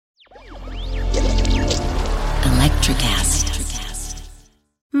Electrocast.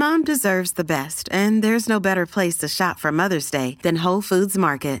 Mom deserves the best, and there's no better place to shop for Mother's Day than Whole Foods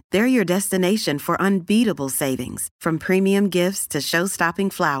Market. They're your destination for unbeatable savings, from premium gifts to show-stopping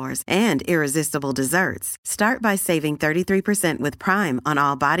flowers and irresistible desserts. Start by saving 33% with Prime on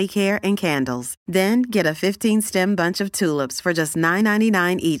all body care and candles. Then get a 15-stem bunch of tulips for just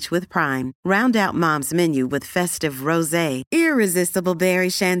 $9.99 each with Prime. Round out Mom's menu with festive rosé, irresistible berry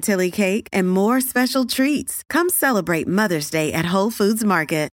chantilly cake, and more special treats. Come celebrate Mother's Day at Whole Foods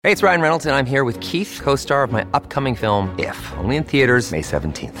Market. Hey, it's Ryan Reynolds, and I'm here with Keith, co-star of my upcoming film, If, only in theaters May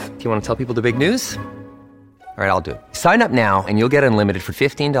 17th. Do you want to tell people the big news? All right, I'll do it. Sign up now and you'll get unlimited for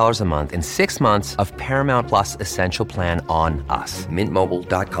 $15 a month and 6 months of Paramount Plus Essential Plan on us.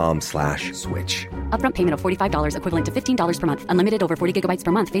 MintMobile.com/switch. Upfront payment of $45 equivalent to $15 per month. Unlimited over 40 gigabytes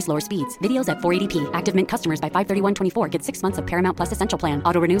per month. Face lower speeds. Videos at 480p. Active Mint customers by 531.24 get 6 months of Paramount Plus Essential Plan.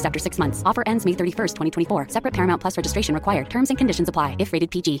 Auto renews after 6 months. Offer ends May 31st, 2024. Separate Paramount Plus registration required. Terms and conditions apply if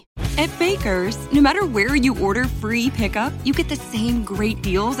rated PG. At Baker's, no matter where you order free pickup, you get the same great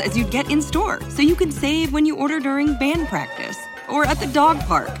deals as you'd get in store. So you can save when you order during band practice or at the dog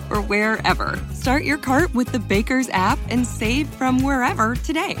park or wherever. Start your cart with the Baker's app and save from wherever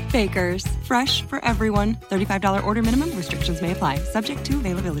today. Baker's, fresh for everyone. $35 order minimum. Restrictions may apply. Subject to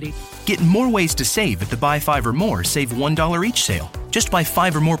availability. Get more ways to save at the Buy 5 or More Save $1 each sale. Just buy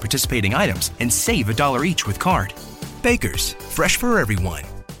 5 or more participating items and save $1 each with card. Baker's, fresh for everyone.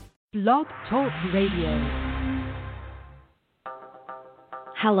 Blog Talk Radio.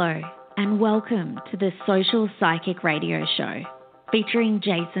 Hello, and welcome to the Social Psychic Radio Show, featuring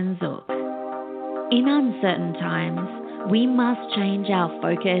Jason Zook. In uncertain times, we must change our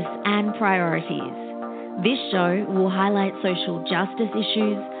focus and priorities. This show will highlight social justice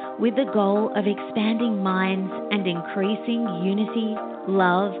issues with the goal of expanding minds and increasing unity,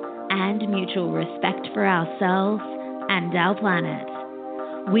 love, and mutual respect for ourselves and our planet.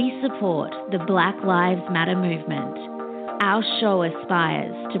 We support the Black Lives Matter movement. Our show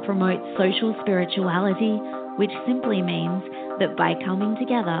aspires to promote social spirituality, which simply means that by coming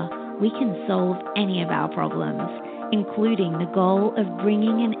together, we can solve any of our problems, including the goal of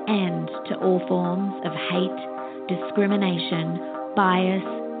bringing an end to all forms of hate, discrimination, bias,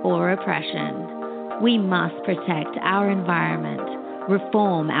 or oppression. We must protect our environment,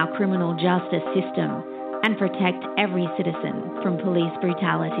 reform our criminal justice system, and protect every citizen from police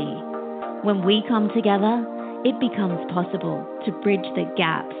brutality. When we come together, it becomes possible to bridge the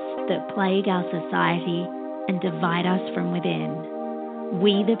gaps that plague our society and divide us from within.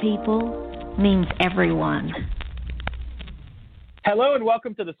 We the people means everyone. Hello and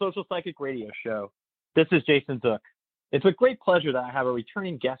welcome to the Social Psychic Radio Show. This is Jason Zook. It's with great pleasure that I have a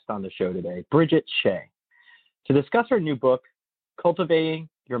returning guest on the show today, Bridgette Shea, to discuss her new book, Cultivating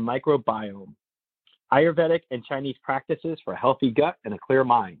Your Microbiome, Ayurvedic and Chinese Practices for a Healthy Gut and a Clear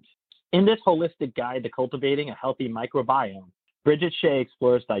Mind. In this holistic guide to cultivating a healthy microbiome, Bridgette Shea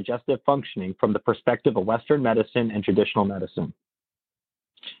explores digestive functioning from the perspective of Western medicine and traditional medicine.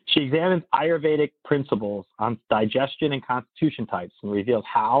 She examines Ayurvedic principles on digestion and constitution types and reveals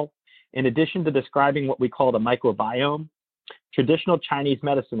how, in addition to describing what we call the microbiome, traditional Chinese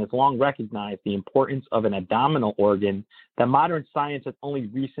medicine has long recognized the importance of an abdominal organ that modern science has only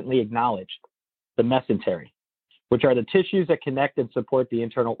recently acknowledged, the mesentery, which are the tissues that connect and support the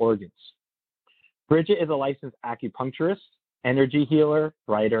internal organs. Bridgette is a licensed acupuncturist, energy healer,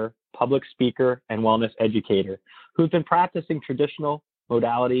 writer, public speaker, and wellness educator who's been practicing traditional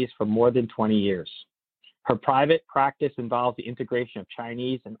modalities for more than 20 years. Her private practice involves the integration of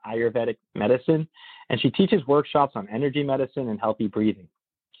Chinese and Ayurvedic medicine, and she teaches workshops on energy medicine and healthy breathing.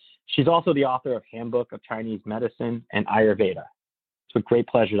 She's also the author of Handbook of Chinese Medicine and Ayurveda. It's with great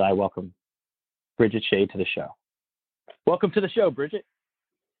pleasure that I welcome Bridgette Shea to the show. Welcome to the show, Bridgette.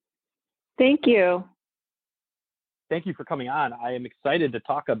 Thank you. Thank you for coming on. I am excited to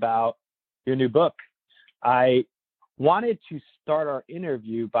talk about your new book. I wanted to start our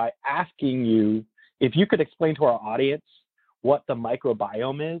interview by asking you if you could explain to our audience what the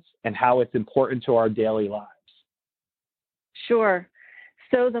microbiome is and how it's important to our daily lives. Sure.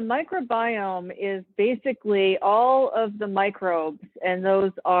 So the microbiome is basically all of the microbes, and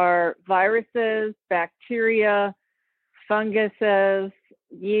those are viruses, bacteria, funguses,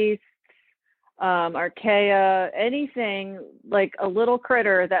 yeast, archaea, anything like a little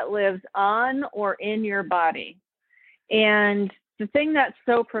critter that lives on or in your body. And the thing that's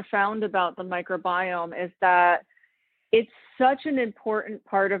so profound about the microbiome is that it's such an important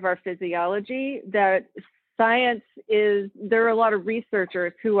part of our physiology that there are a lot of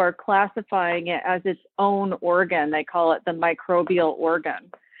researchers who are classifying it as its own organ. They call it the microbial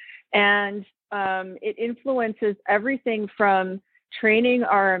organ. And it influences everything from training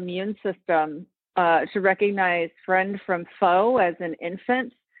our immune system to recognize friend from foe as an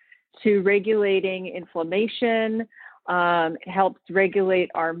infant, to regulating inflammation. It helps regulate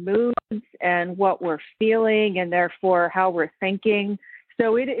our moods and what we're feeling, and therefore how we're thinking.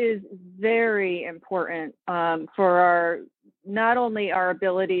 So it is very important for not only our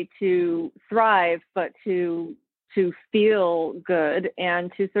ability to thrive, but to feel good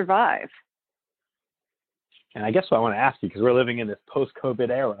and to survive. And I guess what I want to ask you, because we're living in this post-COVID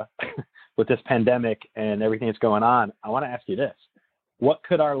era with this pandemic and everything that's going on, I want to ask you this. What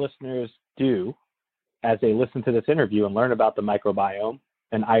could our listeners do as they listen to this interview and learn about the microbiome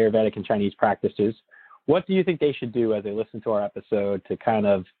and Ayurvedic and Chinese practices? What do you think they should do as they listen to our episode to kind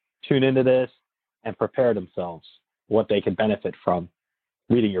of tune into this and prepare themselves, what they could benefit from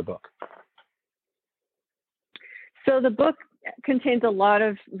reading your book? So the book contains a lot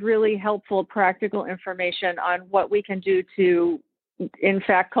of really helpful practical information on what we can do to, in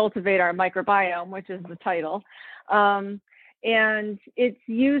fact, cultivate our microbiome, which is the title. And it's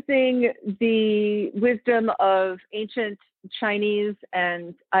using the wisdom of ancient Chinese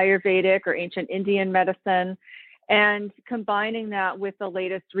and Ayurvedic or ancient Indian medicine, and combining that with the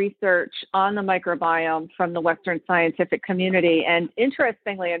latest research on the microbiome from the Western scientific community. And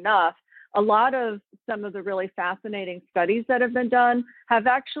interestingly enough, a lot of some of the really fascinating studies that have been done have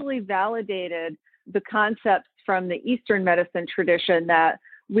actually validated the concepts from the Eastern medicine tradition that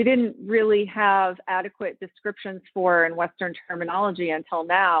we didn't really have adequate descriptions for in Western terminology until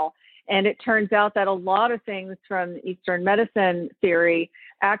now. And it turns out that a lot of things from Eastern medicine theory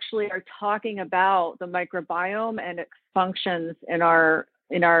actually are talking about the microbiome and its functions in our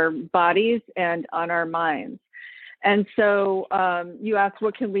bodies and on our minds. And so you asked,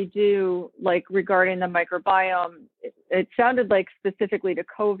 what can we do, like regarding the microbiome? It sounded like specifically to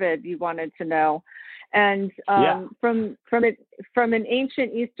COVID you wanted to know. And from an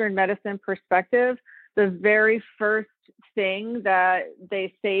ancient Eastern medicine perspective, the very first thing that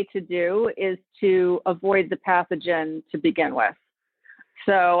they say to do is to avoid the pathogen to begin with.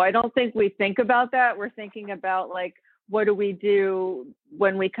 So I don't think we think about that. We're thinking about, like, what do we do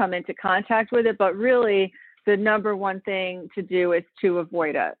when we come into contact with it? But really, the number one thing to do is to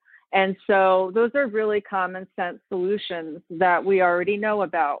avoid it. And so those are really common sense solutions that we already know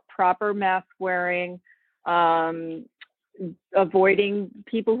about: proper mask wearing, avoiding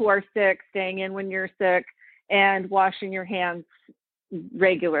people who are sick, staying in when you're sick, and washing your hands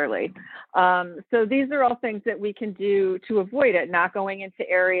regularly. So these are all things that we can do to avoid it, not going into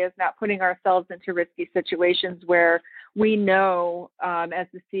areas, not putting ourselves into risky situations where we know, as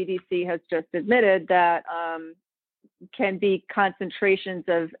the CDC has just admitted, that can be concentrations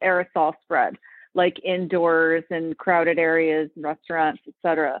of aerosol spread, like indoors and crowded areas, restaurants,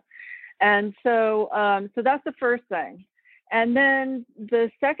 etc. And so that's the first thing. And then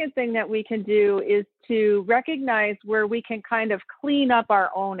the second thing that we can do is to recognize where we can kind of clean up our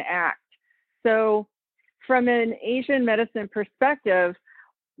own act. So from an Asian medicine perspective,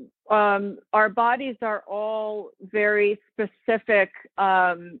 our bodies are all very specific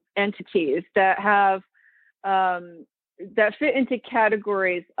entities that have that fit into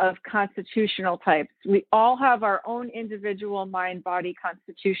categories of constitutional types. We all have our own individual mind-body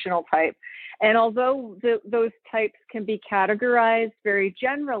constitutional type. And although those types can be categorized very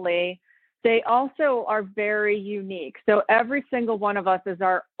generally, they also are very unique. So every single one of us is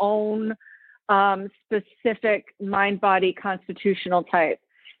our own specific mind-body constitutional type.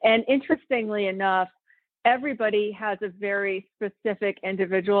 And interestingly enough, everybody has a very specific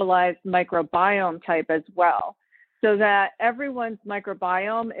individualized microbiome type as well. So that everyone's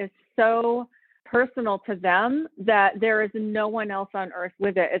microbiome is so personal to them that there is no one else on earth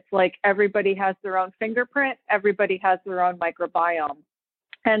with it. It's like everybody has their own fingerprint, everybody has their own microbiome.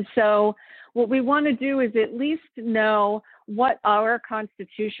 And so what we want to do is at least know what our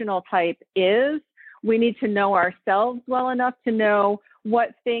constitutional type is. We need to know ourselves well enough to know what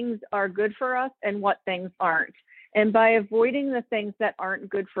things are good for us and what things aren't. And by avoiding the things that aren't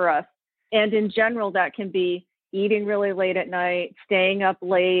good for us, and in general, that can be eating really late at night, staying up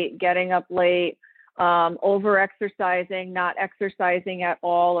late, getting up late, over-exercising, not exercising at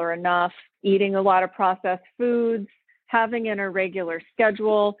all or enough, eating a lot of processed foods, having an irregular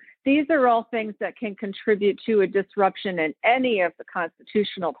schedule. These are all things that can contribute to a disruption in any of the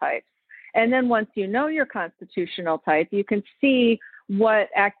constitutional types. And then once you know your constitutional type, you can see what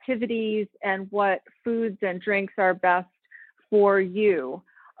activities and what foods and drinks are best for you.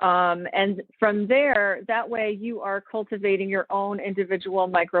 And from there, that way you are cultivating your own individual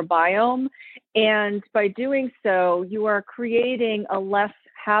microbiome. And by doing so, you are creating a less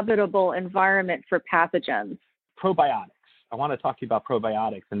habitable environment for pathogens. Probiotics. I want to talk to you about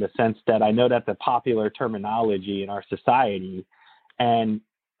probiotics in the sense that I know that's a popular terminology in our society. And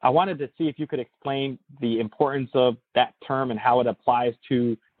I wanted to see if you could explain the importance of that term and how it applies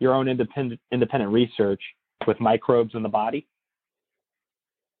to your own independent research with microbes in the body.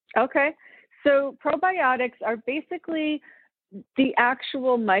 Okay. So probiotics are basically the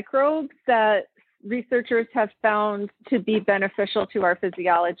actual microbes that researchers have found to be beneficial to our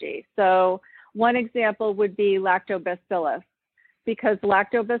physiology. So one example would be lactobacillus, because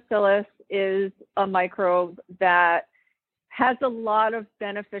lactobacillus is a microbe that has a lot of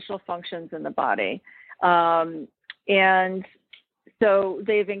beneficial functions in the body. And so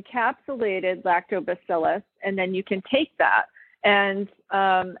they've encapsulated lactobacillus, and then you can take that and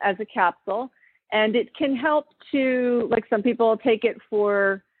as a capsule, and it can help to, like some people take it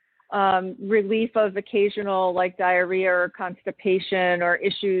for relief of occasional like diarrhea or constipation or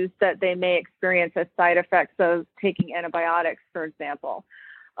issues that they may experience as side effects of taking antibiotics, for example.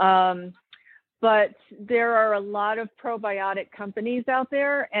 But there are a lot of probiotic companies out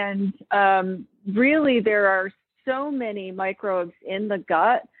there, and really there are so many microbes in the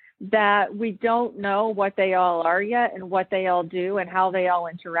gut that we don't know what they all are yet and what they all do and how they all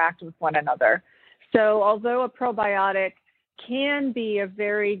interact with one another. So although a probiotic can be a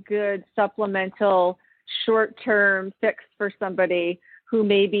very good supplemental short-term fix for somebody who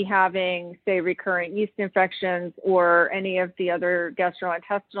may be having, say, recurrent yeast infections or any of the other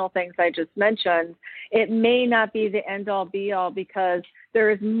gastrointestinal things I just mentioned, it may not be the end-all be-all, because there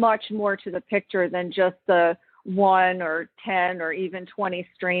is much more to the picture than just the 1 or 10 or even 20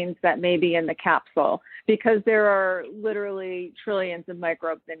 strains that may be in the capsule, because there are literally trillions of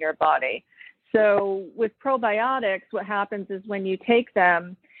microbes in your body. So with probiotics, what happens is when you take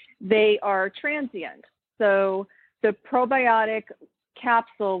them, they are transient. So the probiotic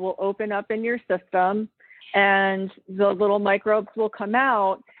capsule will open up in your system, and the little microbes will come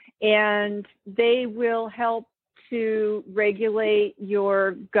out, and they will help to regulate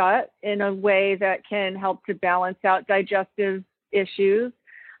your gut in a way that can help to balance out digestive issues.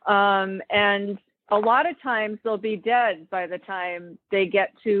 And a lot of times they'll be dead by the time they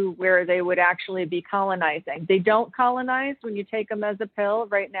get to where they would actually be colonizing. They don't colonize when you take them as a pill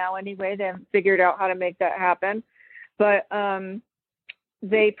right now anyway. They haven't figured out how to make that happen. But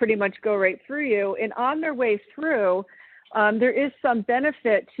they pretty much go right through you. And on their way through, there is some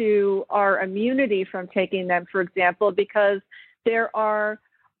benefit to our immunity from taking them, for example, because there are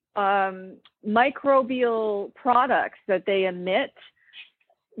microbial products that they emit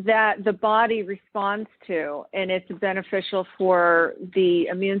that the body responds to, and it's beneficial for the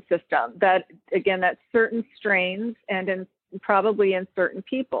immune system. That, again, that's certain strains and probably in certain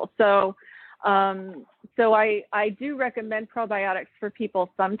people. So I do recommend probiotics for people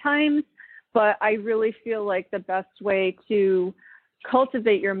sometimes, but I really feel like the best way to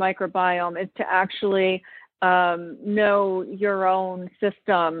cultivate your microbiome is to actually know your own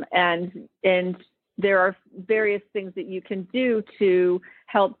system, and there are various things that you can do to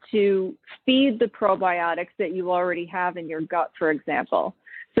help to feed the probiotics that you already have in your gut, for example.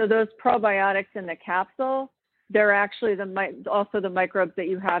 So those probiotics in the capsule, they're actually also the microbes that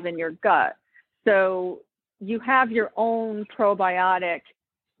you have in your gut. So you have your own probiotic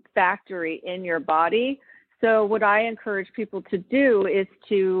factory in your body. So what I encourage people to do is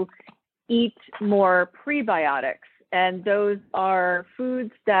to eat more prebiotics. And those are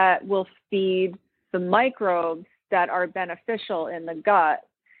foods that will feed the microbes that are beneficial in the gut.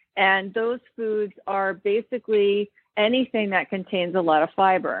 And those foods are basically anything that contains a lot of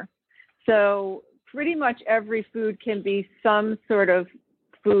fiber. So pretty much every food can be some sort of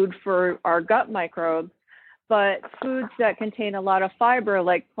food for our gut microbes, but foods that contain a lot of fiber,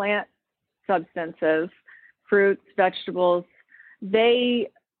 like plant substances, fruits, vegetables, they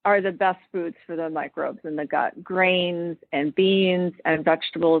are the best foods for the microbes in the gut. Grains and beans and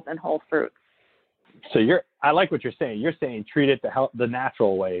vegetables and whole fruits. So I like what you're saying. You're saying treat it the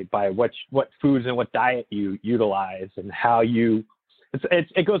natural way by what foods and what diet you utilize and how you.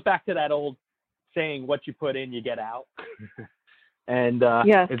 It goes back to that old saying, "What you put in, you get out." And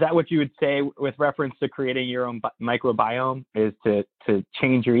yes. Is that what you would say with reference to creating your own microbiome? Is to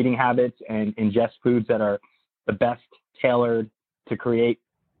change your eating habits and ingest foods that are the best tailored to create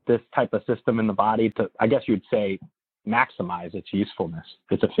this type of system in the body to, I guess you would say, maximize its usefulness,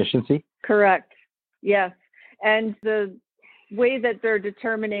 its efficiency? Correct. Yes. And the way that they're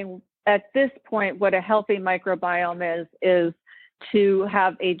determining at this point what a healthy microbiome is to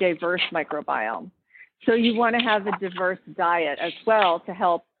have a diverse microbiome. So you want to have a diverse diet as well to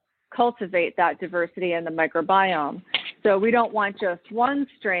help cultivate that diversity in the microbiome. So we don't want just one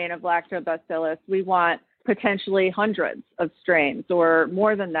strain of lactobacillus. We want potentially hundreds of strains or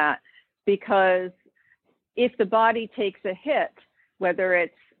more than that, because if the body takes a hit, whether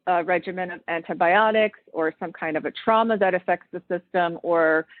it's a regimen of antibiotics or some kind of a trauma that affects the system,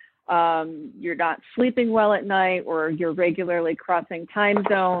 or you're not sleeping well at night, or you're regularly crossing time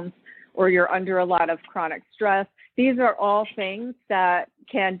zones, or you're under a lot of chronic stress, these are all things that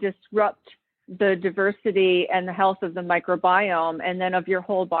can disrupt the diversity and the health of the microbiome and then of your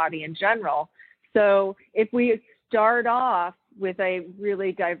whole body in general. So if we start off with a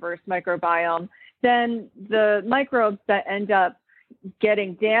really diverse microbiome, then the microbes that end up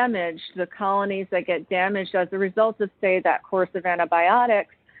getting damaged, the colonies that get damaged as a result of, say, that course of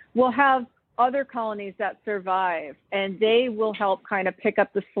antibiotics, will have other colonies that survive, and they will help kind of pick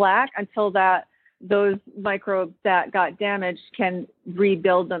up the slack until that those microbes that got damaged can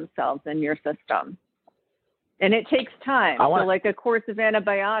rebuild themselves in your system. And it takes time. So like a course of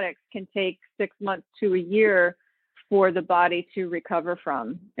antibiotics can take 6 months to a year for the body to recover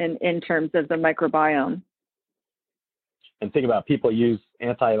from in terms of the microbiome. And think about, people use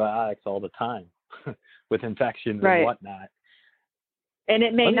antibiotics all the time with infections and whatnot. And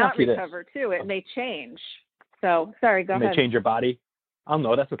it may not recover too. It may change. So, sorry, go ahead. It may change your body. Oh,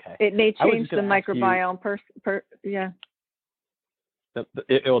 no, that's okay. It may change the microbiome.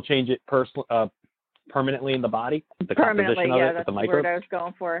 It will change it permanently in the body? The permanently, composition of it, that's the the word I was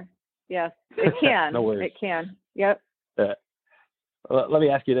going for. Yes, it can. No worries. It can. Yep. Let me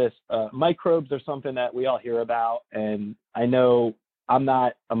ask you this. Microbes are something that we all hear about, and I know I'm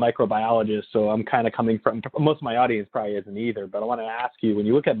not a microbiologist, so I'm kind of coming from, most of my audience probably isn't either, but I want to ask you, when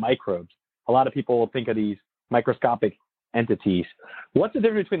you look at microbes, a lot of people will think of these microscopic entities. What's the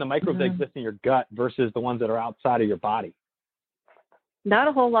difference between the microbes that exist in your gut versus the ones that are outside of your body? Not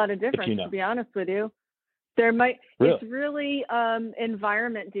a whole lot of difference, to be honest with you. It's really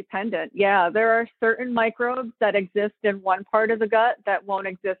environment dependent. Yeah, there are certain microbes that exist in one part of the gut that won't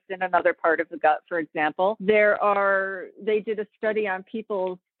exist in another part of the gut, for example. They did a study on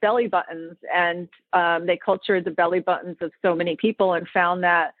people's belly buttons, and they cultured the belly buttons of so many people and found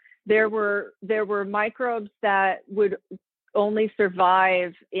that there were microbes that would only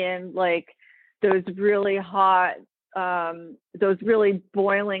survive in like those really hot, those really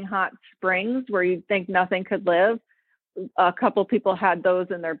boiling hot springs where you'd think nothing could live. A couple people had those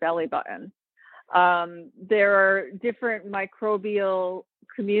in their belly button. There are different microbial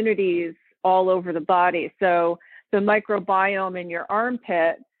communities all over the body. So the microbiome in your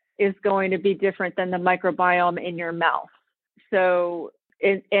armpit is going to be different than the microbiome in your mouth. So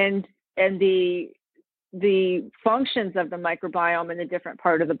and the functions of the microbiome in the different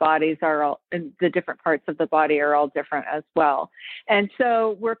part of the bodies the different parts of the body are all different as well. And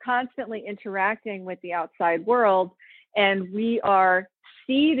so we're constantly interacting with the outside world, and we are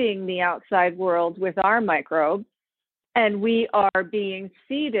seeding the outside world with our microbes, and we are being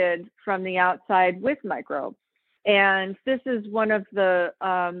seeded from the outside with microbes. And this is one of the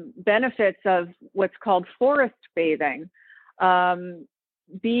benefits of what's called forest bathing.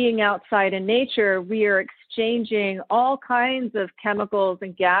 Being outside in nature, we are exchanging all kinds of chemicals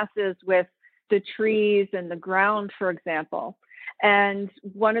and gases with the trees and the ground, for example. And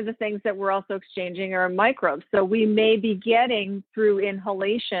one of the things that we're also exchanging are microbes. So we may be getting, through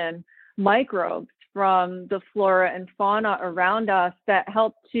inhalation, microbes from the flora and fauna around us that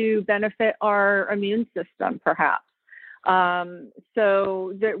help to benefit our immune system, perhaps.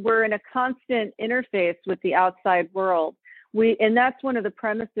 So that we're in a constant interface with the outside world. And that's one of the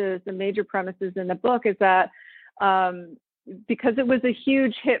major premises in the book, is that because it was a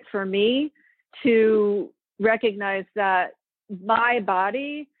huge hit for me to recognize that my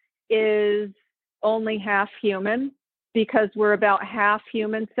body is only half human, because we're about half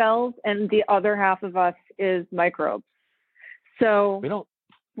human cells and the other half of us is microbes. So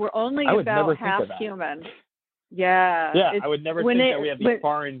we're only about half human. Yeah. Yeah, I would never think that we have these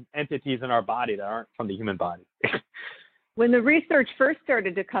foreign entities in our body that aren't from the human body. When the research first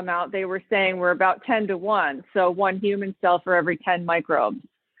started to come out, they were saying we're about 10 to 1, so 1 human cell for every 10 microbes.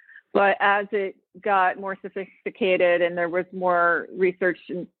 But as it got more sophisticated and there was more research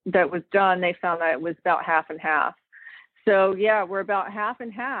that was done, they found that it was about half and half. So yeah, we're about half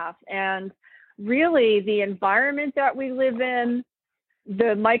and half. And really the environment that we live in,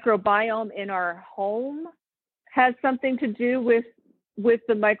 the microbiome in our home has something to do with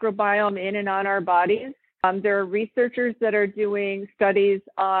the microbiome in and on our bodies. There are researchers that are doing studies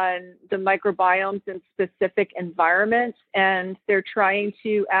on the microbiomes in specific environments, and they're trying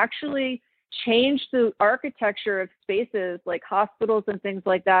to actually change the architecture of spaces like hospitals and things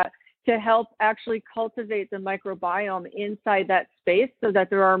like that to help actually cultivate the microbiome inside that space so that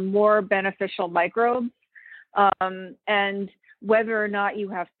there are more beneficial microbes. And whether or not you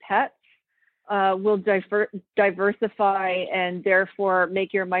have pets will diversify and therefore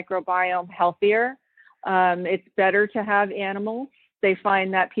make your microbiome healthier. It's better to have animals. They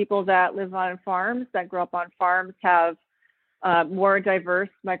find that people that live on farms, that grow up on farms, have more diverse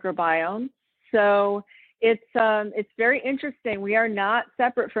microbiome. So it's very interesting. We are not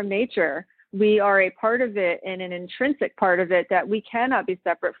separate from nature. We are a part of it and an intrinsic part of it that we cannot be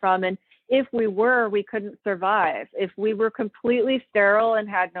separate from. And if we were, we couldn't survive. If we were completely sterile and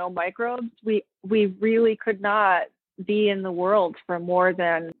had no microbes, we really could not be in the world for more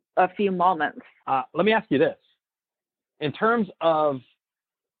than a few moments. Let me ask you this. In terms of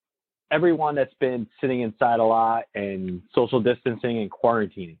everyone that's been sitting inside a lot and social distancing and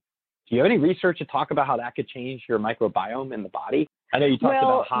quarantining, do you have any research to talk about how that could change your microbiome in the body? I know you talked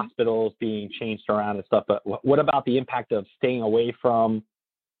about hospitals being changed around and stuff, but what about the impact of staying away from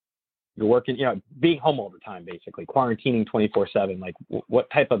your work and, being home all the time, basically, quarantining 24/7? Like, what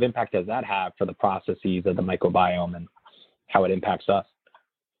type of impact does that have for the processes of the microbiome and how it impacts us?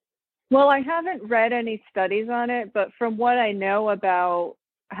 Well, I haven't read any studies on it, but from what I know about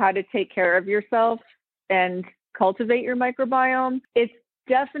how to take care of yourself and cultivate your microbiome, it's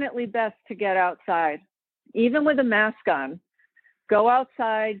definitely best to get outside, even with a mask on. Go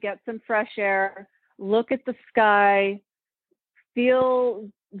outside, get some fresh air, look at the sky, feel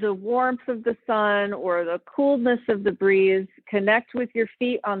the warmth of the sun or the coolness of the breeze, connect with your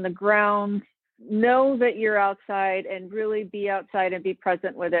feet on the ground, know that you're outside and really be outside and be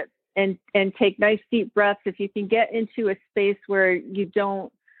present with it. And take nice deep breaths. If you can get into a space where you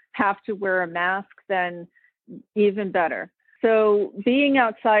don't have to wear a mask, then even better. So being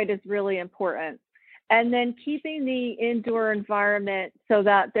outside is really important. And then keeping the indoor environment so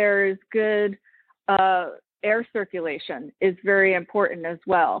that there is good air circulation is very important as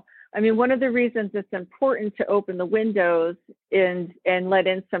well. I mean, one of the reasons it's important to open the windows and let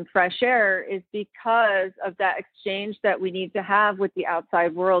in some fresh air is because of that exchange that we need to have with the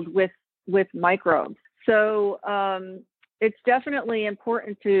outside world with microbes. So it's definitely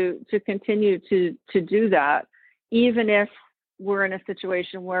important to continue to do that, even if we're in a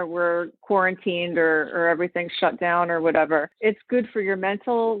situation where we're quarantined or everything's shut down or whatever. It's good for your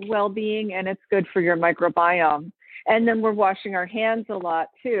mental well-being and it's good for your microbiome. And then we're washing our hands a lot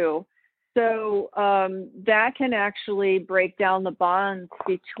too. So that can actually break down the bonds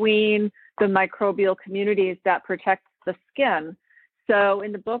between the microbial communities that protect the skin. So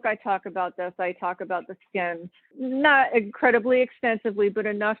in the book, I talk about this. I talk about the skin, not incredibly extensively, but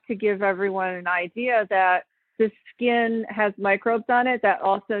enough to give everyone an idea that the skin has microbes on it that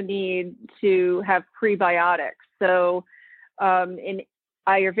also need to have prebiotics. So in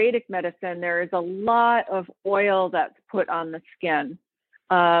Ayurvedic medicine, there is a lot of oil that's put on the skin.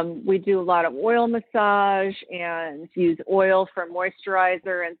 We do a lot of oil massage and use oil for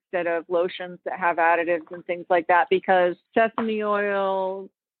moisturizer instead of lotions that have additives and things like that, because sesame oil,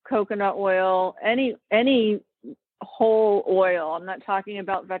 coconut oil, any whole oil, I'm not talking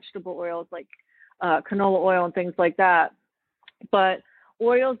about vegetable oils like canola oil and things like that, but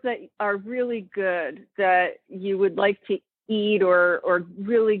oils that are really good that you would like to eat or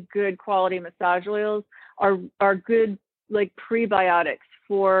really good quality massage oils are good like prebiotics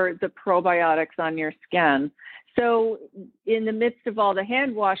for the probiotics on your skin. So in the midst of all the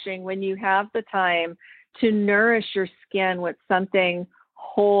hand washing, when you have the time to nourish your skin with something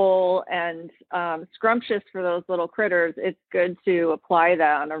whole and scrumptious for those little critters, it's good to apply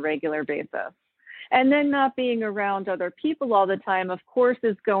that on a regular basis. And then not being around other people all the time, of course,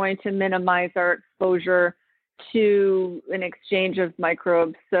 is going to minimize our exposure to an exchange of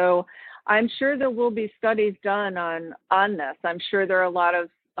microbes. So I'm sure there will be studies done on this. I'm sure there are a lot of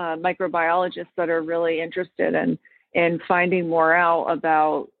microbiologists that are really interested in finding more out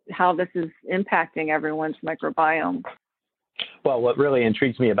about how this is impacting everyone's microbiome. Well, what really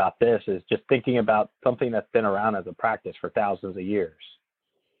intrigues me about this is just thinking about something that's been around as a practice for thousands of years,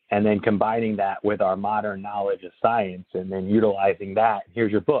 and then combining that with our modern knowledge of science and then utilizing that.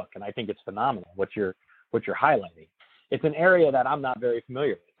 Here's your book, and I think it's phenomenal what you're highlighting. It's an area that I'm not very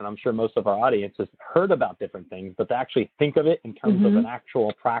familiar with, and I'm sure most of our audience has heard about different things, but to actually think of it in terms of an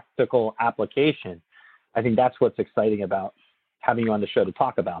actual practical application, I think that's what's exciting about having you on the show to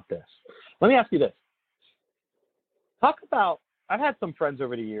talk about this. Let me ask you this. I've had some friends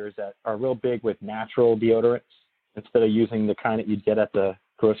over the years that are real big with natural deodorants instead of using the kind that you'd get at the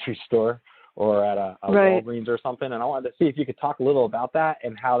grocery store or at a Right. Walgreens or something, and I wanted to see if you could talk a little about that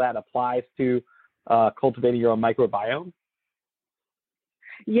and how that applies to cultivating your own microbiome.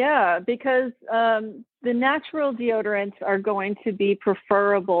 Yeah, because the natural deodorants are going to be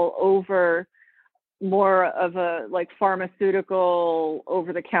preferable over more of a like pharmaceutical,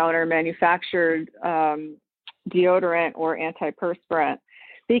 over-the-counter manufactured deodorant or antiperspirant.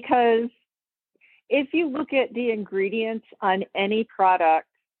 Because if you look at the ingredients on any product,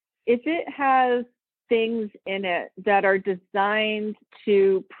 if it has things in it that are designed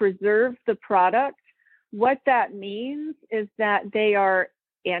to preserve the product, what that means is that they are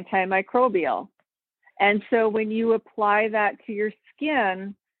antimicrobial. And so when you apply that to your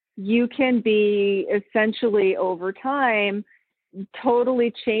skin, you can be essentially over time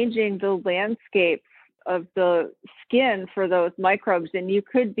totally changing the landscape of the skin for those microbes. And you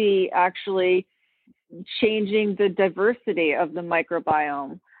could be actually changing the diversity of the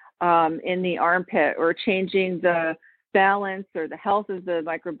microbiome in the armpit, or changing the balance or the health of the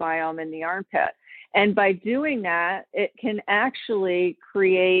microbiome in the armpit. And by doing that, it can actually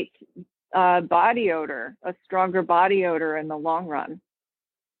create body odor, a stronger body odor in the long run.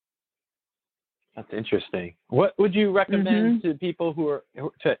 That's interesting. What would you recommend to people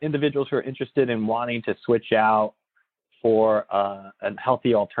to individuals who are interested in wanting to switch out for a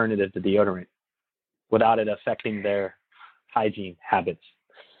healthy alternative to deodorant without it affecting their hygiene habits?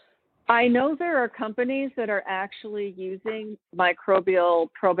 I know there are companies that are actually using microbial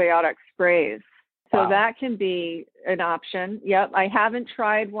probiotic sprays. So Wow. That can be an option. Yep. I haven't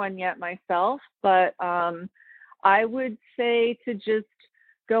tried one yet myself, but I would say to just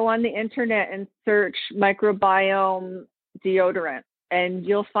go on the internet and search microbiome deodorant, and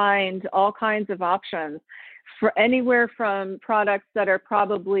you'll find all kinds of options for anywhere from products that are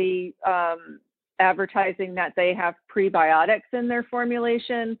probably advertising that they have prebiotics in their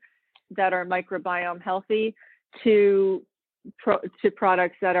formulation that are microbiome healthy to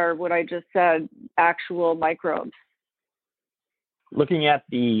products that are what I just said, actual microbes. Looking at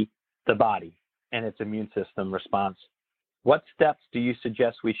the body and its immune system response, what steps do you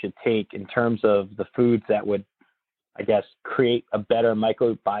suggest we should take in terms of the foods that would, I guess, create a better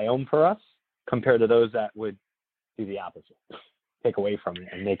microbiome for us compared to those that would do the opposite, take away from it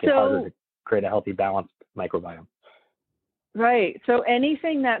and make it harder to create a healthy, balanced microbiome? Right. So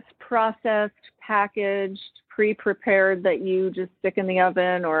anything that's processed, packaged, pre-prepared that you just stick in the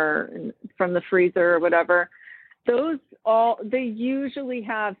oven or from the freezer or whatever, they usually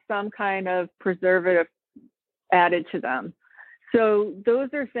have some kind of preservative added to them. So those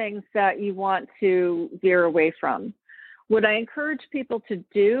are things that you want to veer away from. What I encourage people to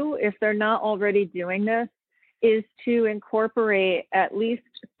do, if they're not already doing this, is to incorporate at least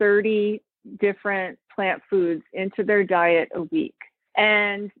 30 different plant foods into their diet a week.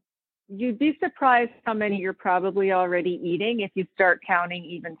 And you'd be surprised how many you're probably already eating if you start counting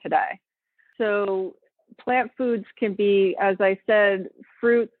even today. So plant foods can be, as I said,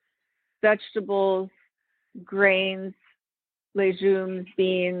 fruits, vegetables, grains, legumes,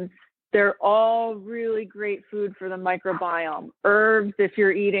 beans. They're all really great food for the microbiome. Herbs, if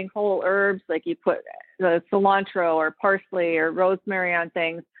you're eating whole herbs, like you put the cilantro or parsley or rosemary on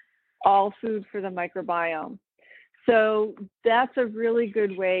things, all food for the microbiome. So that's a really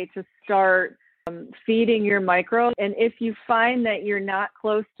good way to start feeding your microbes. And if you find that you're not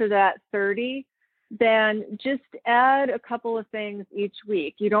close to that 30, then just add a couple of things each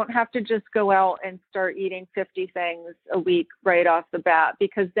week. You don't have to just go out and start eating 50 things a week right off the bat,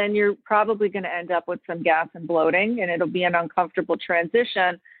 because then you're probably going to end up with some gas and bloating, and it'll be an uncomfortable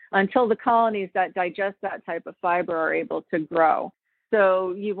transition until the colonies that digest that type of fiber are able to grow.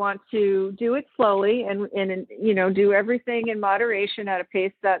 So you want to do it slowly and do everything in moderation at a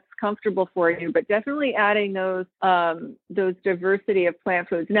pace that's comfortable for you, but definitely adding those diversity of plant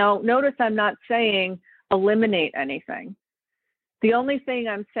foods. Now, notice I'm not saying eliminate anything. The only thing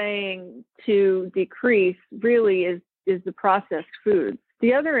I'm saying to decrease really is the processed foods.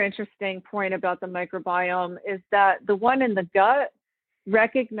 The other interesting point about the microbiome is that the one in the gut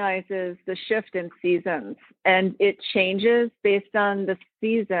recognizes the shift in seasons, and it changes based on the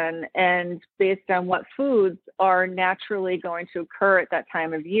season and based on what foods are naturally going to occur at that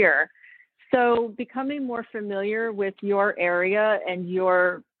time of year. So becoming more familiar with your area and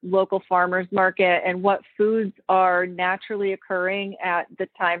your local farmers market and what foods are naturally occurring at the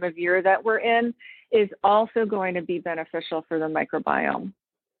time of year that we're in is also going to be beneficial for the microbiome.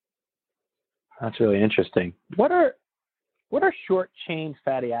 That's really interesting. What are short-chain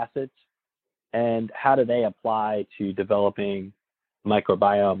fatty acids, and how do they apply to developing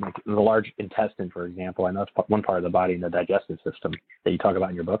microbiome, like the large intestine, for example? I know it's one part of the body in the digestive system that you talk about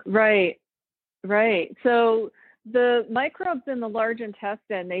in your book. Right. So the microbes in the large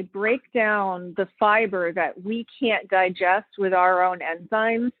intestine, they break down the fiber that we can't digest with our own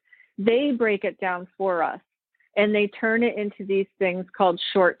enzymes. They break it down for us, and they turn it into these things called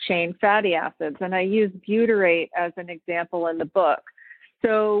short-chain fatty acids. And I use butyrate as an example in the book.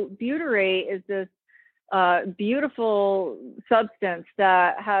 So butyrate is this beautiful substance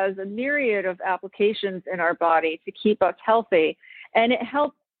that has a myriad of applications in our body to keep us healthy. And it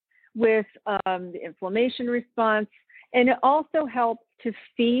helps with the inflammation response. And it also helps to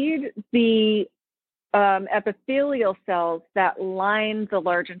feed the epithelial cells that line the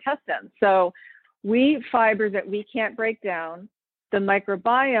large intestine. So we eat fiber that we can't break down. The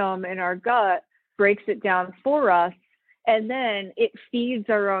microbiome in our gut breaks it down for us, and then it feeds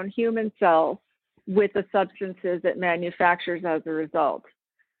our own human cells with the substances it manufactures as a result.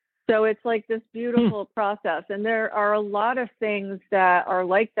 So it's like this beautiful process. And there are a lot of things that are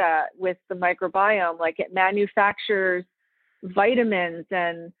like that with the microbiome, like it manufactures vitamins,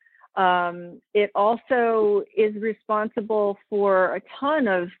 and it also is responsible for a ton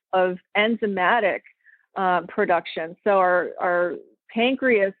of enzymatic production. So our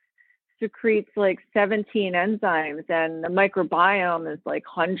pancreas secretes like 17 enzymes, and the microbiome is like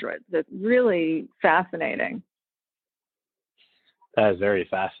hundreds. It's really fascinating. That is very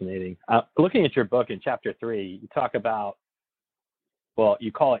fascinating. Looking at your book in chapter 3, you talk about, well,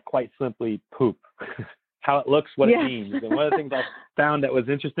 you call it quite simply poop, how it looks, what it means. And one of the things I found that was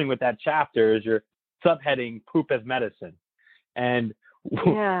interesting with that chapter is your subheading, poop as medicine. And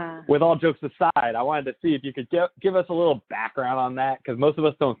with all jokes aside, I wanted to see if you could give us a little background on that, because most of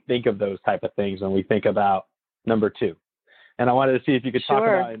us don't think of those type of things when we think about number 2. And I wanted to see if you could talk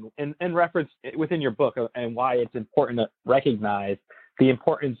about in reference within your book and why it's important to recognize the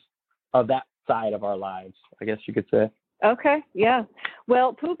importance of that side of our lives, I guess you could say. Okay, yeah.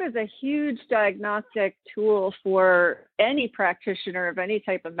 Well, poop is a huge diagnostic tool for any practitioner of any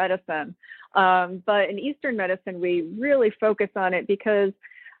type of medicine. But in Eastern medicine, we really focus on it because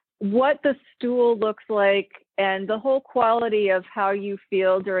what the stool looks like and the whole quality of how you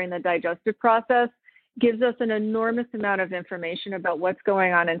feel during the digestive process gives us an enormous amount of information about what's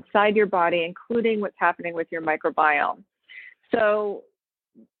going on inside your body, including what's happening with your microbiome. So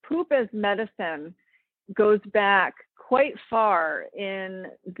poop as medicine goes back quite far in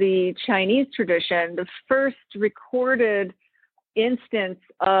the Chinese tradition. The first recorded instance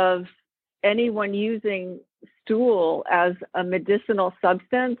of anyone using stool as a medicinal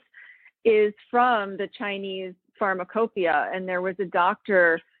substance is from the Chinese pharmacopoeia. And there was a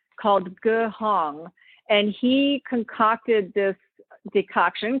doctor called Ge Hong, and he concocted this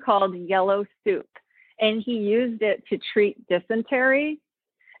decoction called yellow soup, and he used it to treat dysentery.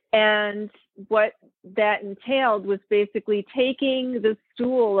 And what that entailed was basically taking the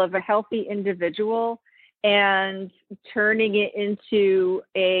stool of a healthy individual and turning it into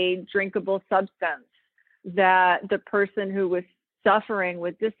a drinkable substance that the person who was suffering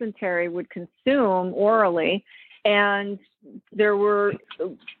with dysentery would consume orally. And there were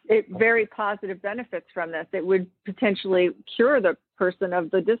very positive benefits from this. It would potentially cure the person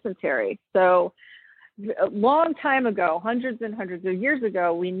of the dysentery. So a long time ago, hundreds and hundreds of years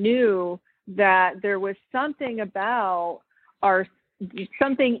ago, we knew that there was something about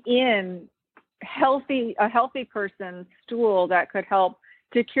something in a healthy person's stool that could help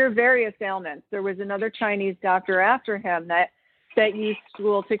to cure various ailments. There was another Chinese doctor after him that used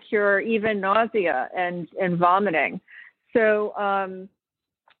stool to cure even nausea and vomiting. So, of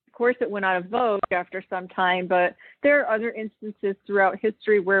course, it went out of vogue after some time, but there are other instances throughout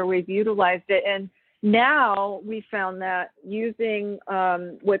history where we've utilized it. And now we found that using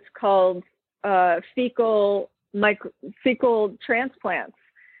what's called fecal transplants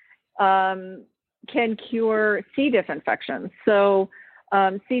can cure C. diff infections. So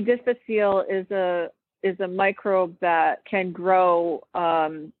C. difficile is a microbe that can grow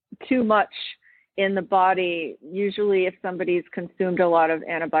too much in the body, usually if somebody's consumed a lot of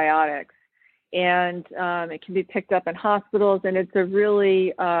antibiotics. And it can be picked up in hospitals, and it's a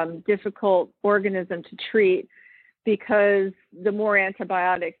really difficult organism to treat because the more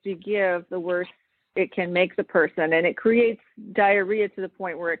antibiotics you give, the worse it can make the person, and it creates diarrhea to the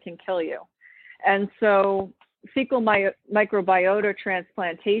point where it can kill you. And so fecal microbiota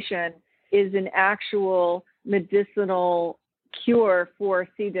transplantation is an actual medicinal cure for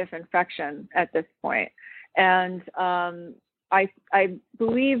C. diff infection at this point. And I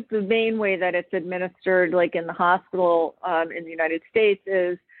believe the main way that it's administered, like in the hospital in the United States,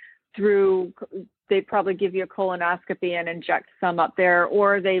 is through, they probably give you a colonoscopy and inject some up there,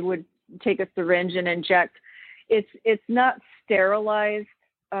 or they would take a syringe and inject. It's not sterilized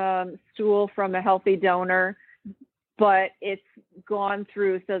stool from a healthy donor. but it's gone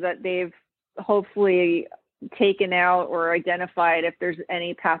through so that they've hopefully taken out or identified if there's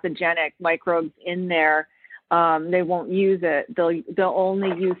any pathogenic microbes in there. They won't use it. They'll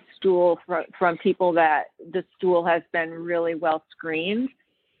only use stool from people that the stool has been really well screened.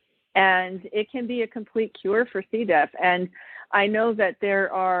 And it can be a complete cure for C. diff. And I know that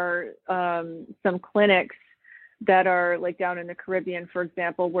there are some clinics that are like down in the Caribbean, for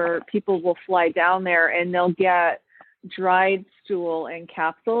example, where people will fly down there and they'll get dried stool in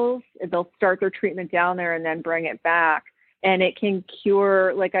capsules. They'll start their treatment down there and then bring it back. And it can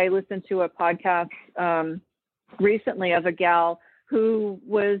cure, like I listened to a podcast recently of a gal who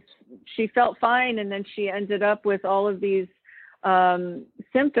she felt fine, and then she ended up with all of these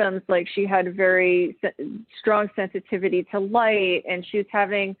symptoms. Like she had very strong sensitivity to light, and she was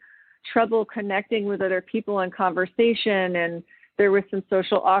having trouble connecting with other people in conversation, and there was some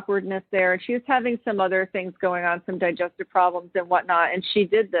social awkwardness there. And she was having some other things going on, some digestive problems and whatnot. And she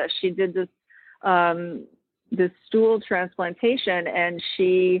did this stool transplantation, and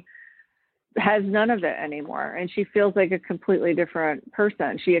she has none of it anymore. And she feels like a completely different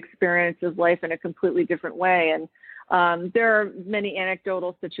person. She experiences life in a completely different way. And there are many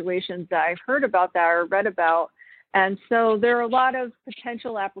anecdotal situations that I've heard about that or read about. And so there are a lot of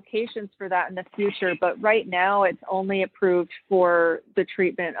potential applications for that in the future. But right now it's only approved for the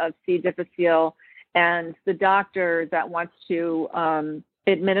treatment of C. difficile. And the doctor that wants to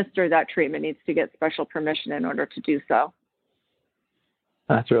administer that treatment needs to get special permission in order to do so.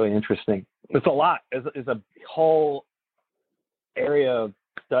 That's really interesting. It's a lot. It's a whole area of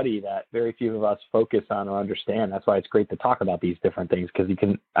study that very few of us focus on or understand. That's why it's great to talk about these different things, because you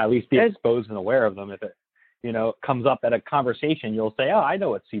can at least be exposed and aware of them. If it, comes up at a conversation, you'll say, "Oh, I know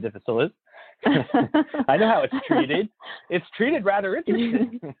what C. difficile is. I know how it's treated. It's treated rather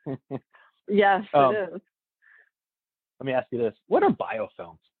interesting." Yes, it is. Let me ask you this: what are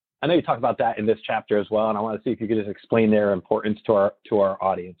biofilms? I know you talk about that in this chapter as well, and I want to see if you could just explain their importance to our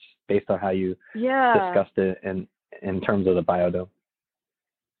audience based on how you discussed it in terms of the biodome.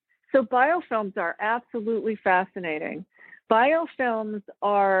 So biofilms are absolutely fascinating. Biofilms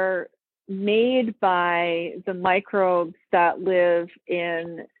are made by the microbes that live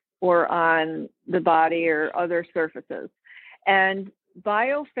in or on the body or other surfaces. And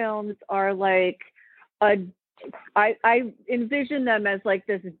biofilms are like I envision them as like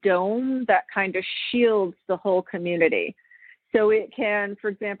this dome that kind of shields the whole community. So it can, for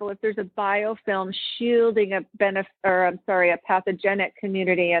example, if there's a biofilm shielding a pathogenic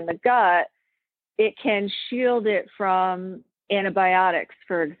community in the gut, it can shield it from antibiotics,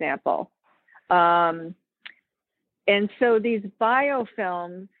 for example. And so these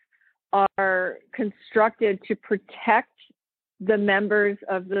biofilms are constructed to protect the members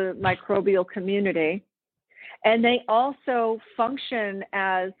of the microbial community. And they also function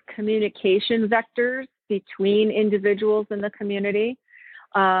as communication vectors between individuals in the community.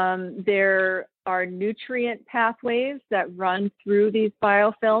 There are nutrient pathways that run through these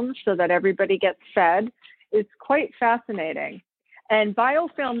biofilms so that everybody gets fed. It's quite fascinating. And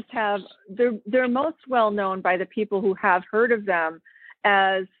biofilms they're most well known by the people who have heard of them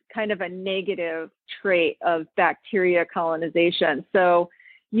as kind of a negative trait of bacteria colonization. So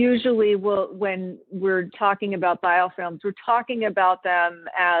usually when we're talking about biofilms, we're talking about them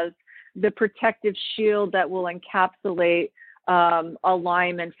as the protective shield that will encapsulate a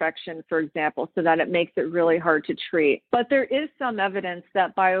Lyme infection, for example, so that it makes it really hard to treat. But there is some evidence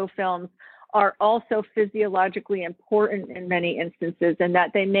that biofilms are also physiologically important in many instances, and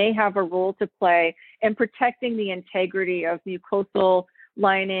that they may have a role to play in protecting the integrity of mucosal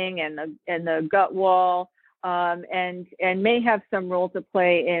lining and the gut wall, and may have some role to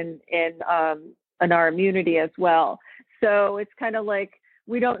play in our immunity as well. So it's kind of like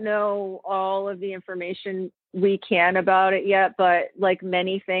we don't know all of the information we can about it yet, but like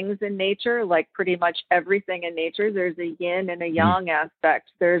many things in nature, like pretty much everything in nature, there's a yin and a yang aspect.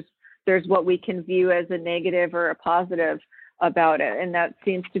 There's what we can view as a negative or a positive about it, and that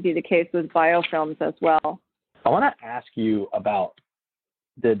seems to be the case with biofilms as well. I want to ask you about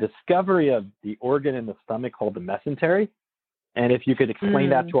the discovery of the organ in the stomach called the mesentery, and if you could explain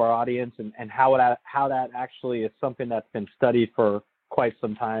that to our audience, and how that actually is something that's been studied for quite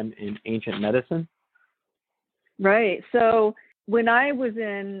some time in ancient medicine. Right. So when I was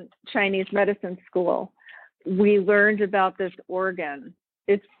in Chinese medicine school, we learned about this organ.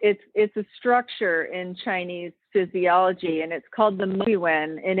 It's a structure in Chinese physiology, and it's called the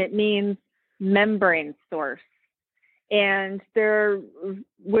Microbiome, and it means membrane source. And there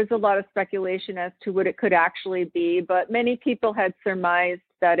was a lot of speculation as to what it could actually be, but many people had surmised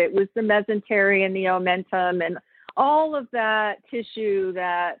that it was the mesentery and the omentum and all of that tissue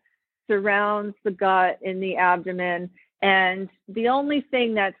that surrounds the gut in the abdomen. And the only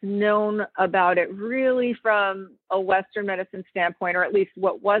thing that's known about it really from a Western medicine standpoint, or at least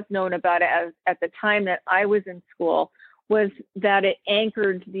what was known about it at the time that I was in school, was that it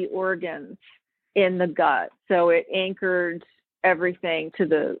anchored the organs in the gut. So it anchored everything to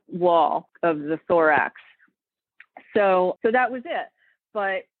the wall of the thorax. So that was it.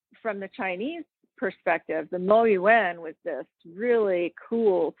 But from the Chinese perspective, the Microbiome was this really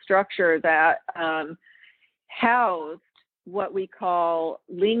cool structure that housed what we call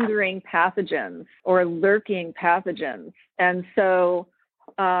lingering pathogens or lurking pathogens. And so,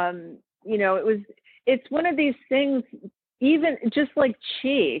 it's one of these things, even just like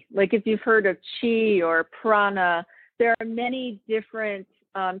Qi, like if you've heard of Qi or prana, there are many different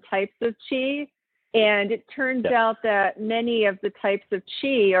types of Qi. And it turns out that many of the types of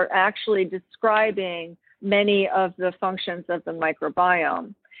Qi are actually describing many of the functions of the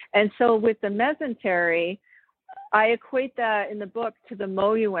microbiome. And so with the mesentery, I equate that in the book to the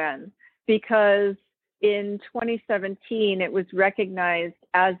Microbiome because in 2017, it was recognized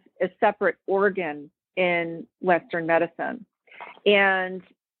as a separate organ in Western medicine. And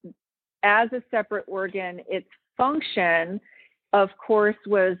as a separate organ, its function, of course,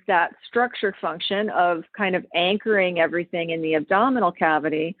 was that structure function of kind of anchoring everything in the abdominal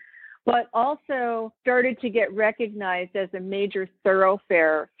cavity, but also started to get recognized as a major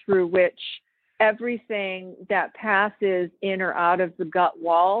thoroughfare through which everything that passes in or out of the gut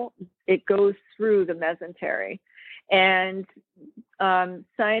wall, it goes through the mesentery. And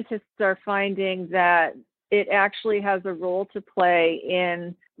scientists are finding that it actually has a role to play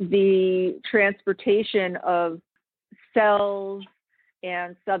in the transportation of cells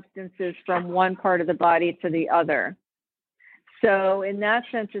and substances from one part of the body to the other. So in that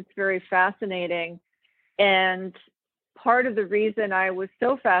sense, it's very fascinating. And part of the reason I was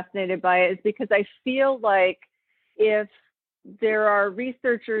so fascinated by it is because I feel like if there are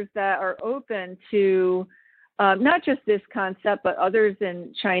researchers that are open to not just this concept, but others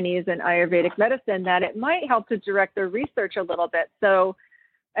in Chinese and Ayurvedic medicine, that it might help to direct their research a little bit. So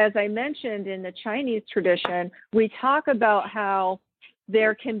as I mentioned, in the Chinese tradition, we talk about how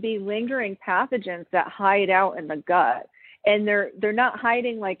there can be lingering pathogens that hide out in the gut, and they're not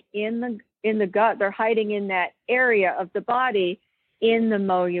hiding like in the gut. They're hiding in that area of the body, in the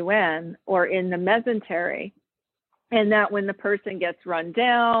Microbiome or in the mesentery, and that when the person gets run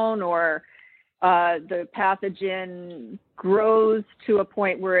down or the pathogen grows to a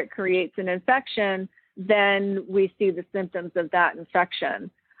point where it creates an infection, then we see the symptoms of that infection.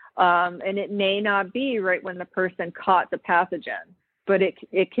 And it may not be right when the person caught the pathogen, but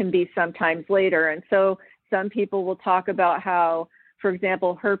it can be sometimes later. And so some people will talk about how, for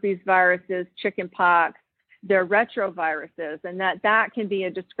example, herpes viruses, chickenpox, they're retroviruses, and that can be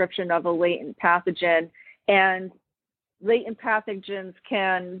a description of a latent pathogen. And latent pathogens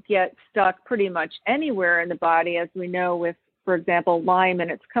can get stuck pretty much anywhere in the body, as we know with, for example, Lyme and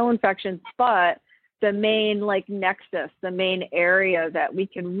its co-infections, but the main nexus, the main area that we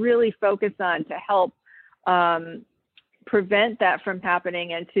can really focus on to help prevent that from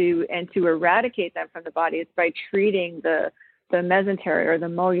happening and to eradicate them from the body is by treating the mesentery or the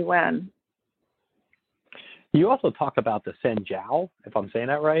Microbiome. You also talk about the Sanjiao, if I'm saying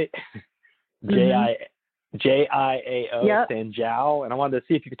that right, Jiao, yep. Sanjiao, and I wanted to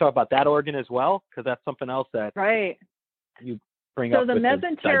see if you could talk about that organ as well, because that's something else that you bring up. So the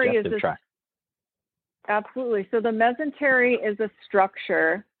mesentery is tract. Absolutely. So the mesentery is a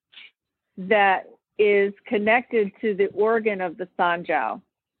structure that is connected to the organ of the Sanjiao.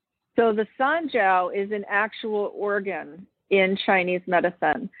 So the Sanjiao is an actual organ in Chinese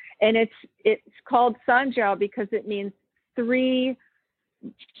medicine, and it's called Sanjiao because it means 3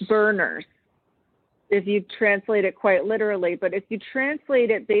 burners, if you translate it quite literally. But if you translate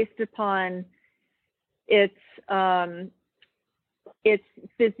it based upon its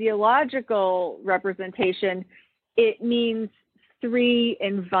physiological representation, it means 3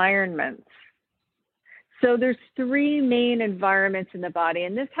 environments. So there's 3 main environments in the body,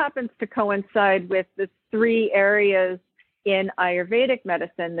 and this happens to coincide with the 3 areas in Ayurvedic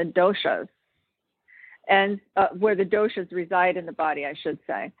medicine, the doshas, and where the doshas reside in the body, I should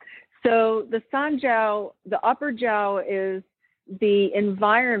say. So the Sanjiao, the upper jiao, is the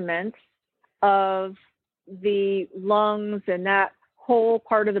environment of the lungs and that whole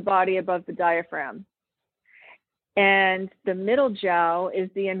part of the body above the diaphragm. And the middle jiao is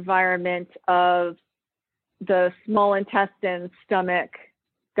the environment of the small intestine, stomach,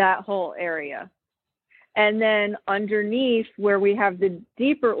 that whole area. And then underneath, where we have the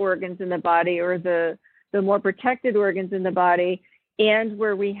deeper organs in the body, or the the more protected organs in the body, and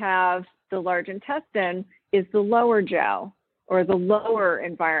where we have the large intestine is the lower jiao, or the lower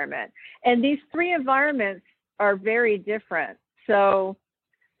environment. And these three environments are very different. So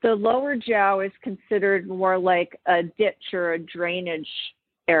the lower jiao is considered more like a ditch or a drainage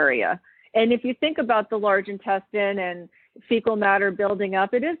area. And if you think about the large intestine and fecal matter building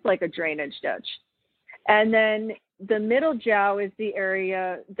up, it is like a drainage ditch. And then the middle jiao is the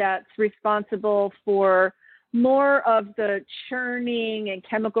area that's responsible for more of the churning and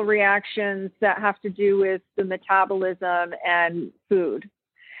chemical reactions that have to do with the metabolism and food.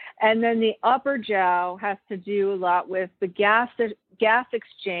 And then the upper jiao has to do a lot with the gas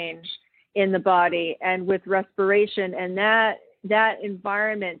exchange in the body and with respiration. And that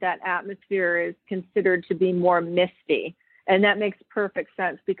environment, that atmosphere is considered to be more misty. And that makes perfect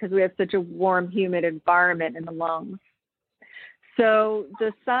sense because we have such a warm, humid environment in the lungs. So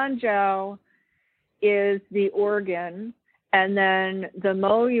the sanjiao is the organ, and then the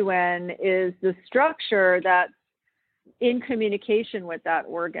mo yuan is the structure that's in communication with that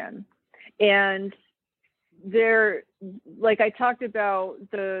organ. And there, like I talked about,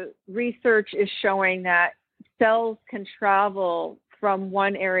 the research is showing that cells can travel from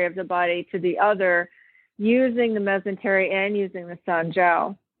one area of the body to the other using the mesentery and using the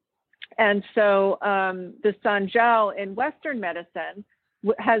sanjiao. And so the sanjiao in Western medicine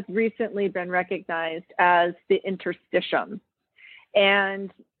has recently been recognized as the interstitium.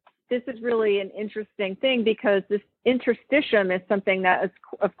 And this is really an interesting thing because this interstitium is something that, is,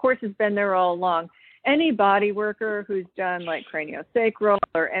 of course, has been there all along. Any body worker who's done like craniosacral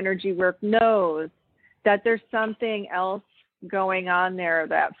or energy work knows that there's something else going on there,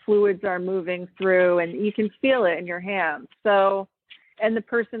 that fluids are moving through and you can feel it in your hands. So, and the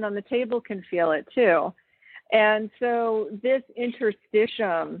person on the table can feel it too. And so this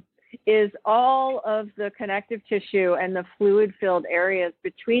interstitium is all of the connective tissue and the fluid-filled areas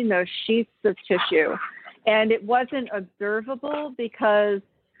between those sheaths of tissue. And it wasn't observable because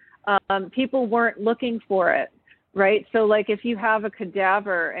people weren't looking for it, right? So like if you have a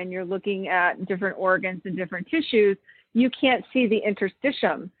cadaver and you're looking at different organs and different tissues, you can't see the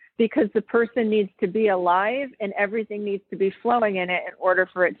interstitium because the person needs to be alive and everything needs to be flowing in it in order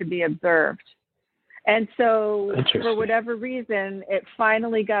for it to be observed. And so for whatever reason, it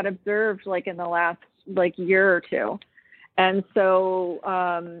finally got observed like in the last year or two. And so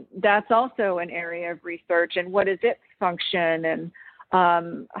that's also an area of research. And what is its function, and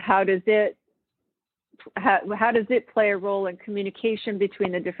how does it play a role in communication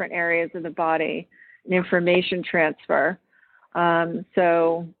between the different areas of the body and information transfer?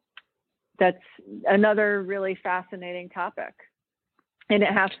 So that's another really fascinating topic. And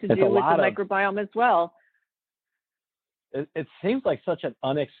it has to do with the microbiome as well. It seems like such an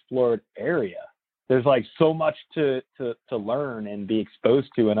unexplored area. There's like so much to learn and be exposed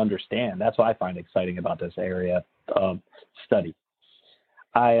to and understand. That's what I find exciting about this area of study.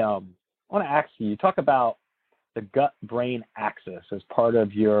 I want to ask you talk about the gut-brain axis as part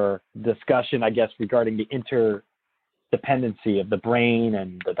of your discussion, I guess, regarding the interdependency of the brain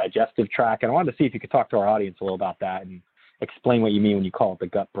and the digestive tract. And I wanted to see if you could talk to our audience a little about that and explain what you mean when you call it the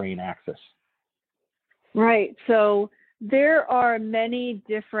gut-brain axis. Right. So there are many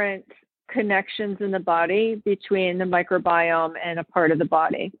different connections in the body between the microbiome and a part of the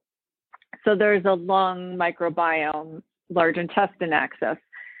body. So there's a lung microbiome, large intestine axis.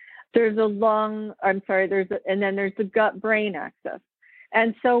 There's the gut-brain axis.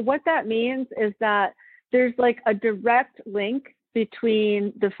 And so what that means is that there's like a direct link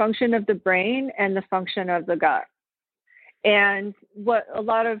between the function of the brain and the function of the gut. And what a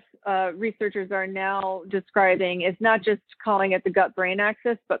lot of researchers are now describing is not just calling it the gut-brain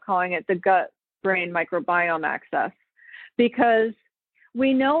axis, but calling it the gut-brain microbiome axis. Because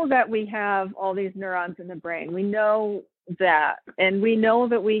we know that we have all these neurons in the brain. We know that. And we know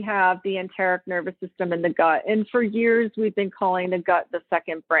that we have the enteric nervous system in the gut. And for years, we've been calling the gut the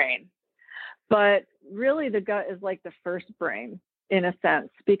second brain. But really, the gut is like the first brain, in a sense,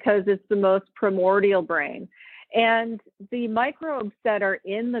 because it's the most primordial brain. And the microbes that are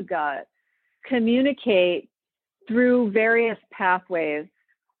in the gut communicate through various pathways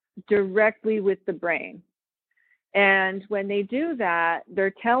directly with the brain. And when they do that,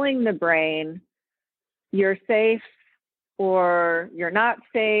 they're telling the brain, you're safe, or you're not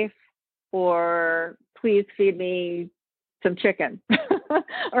safe, or please feed me some chicken,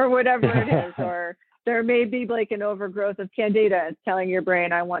 or whatever it is. Or there may be like an overgrowth of candida. It's telling your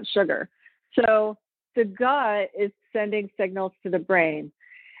brain, I want sugar. So the gut is sending signals to the brain.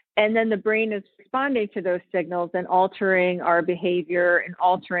 And then the brain is responding to those signals and altering our behavior and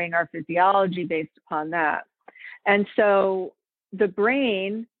altering our physiology based upon that. And so the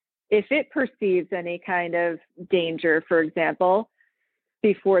brain, if it perceives any kind of danger, for example,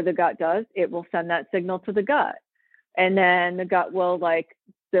 before the gut does, it will send that signal to the gut. And then the gut will, like,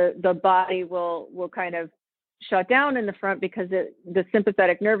 the body will kind of shut down in the front because the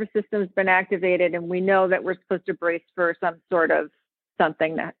sympathetic nervous system has been activated, and we know that we're supposed to brace for some sort of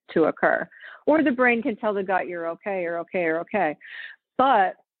something to occur. Or the brain can tell the gut, you're okay, you're okay, you're okay.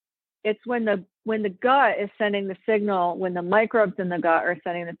 But it's when the gut is sending the signal, when the microbes in the gut are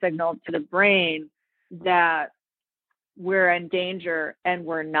sending the signal to the brain that we're in danger and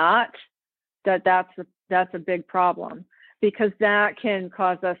we're not, that's a big problem, because that can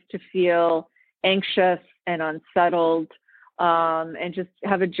cause us to feel anxious and unsettled, and just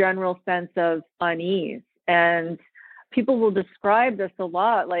have a general sense of unease. And people will describe this a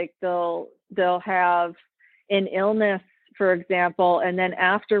lot, like they'll have an illness, for example, and then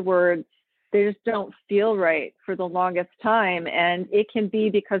afterwards they just don't feel right for the longest time. And it can be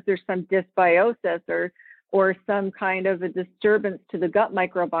because there's some dysbiosis or some kind of a disturbance to the gut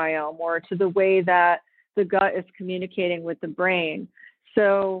microbiome or to the way that the gut is communicating with the brain.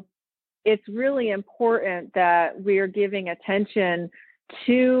 So it's really important that we are giving attention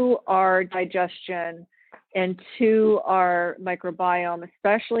to our digestion and to our microbiome,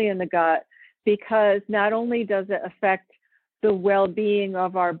 especially in the gut, because not only does it affect the well-being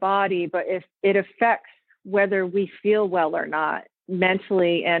of our body, but it affects whether we feel well or not,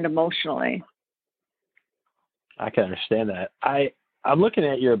 mentally and emotionally. I can understand that. I'm looking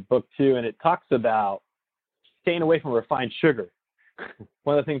at your book too, and it talks about staying away from refined sugar.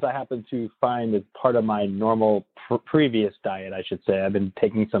 One of the things I happen to find as part of my normal previous diet, I should say, I've been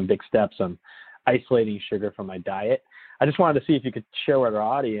taking some big steps on isolating sugar from my diet. I just wanted to see if you could share with our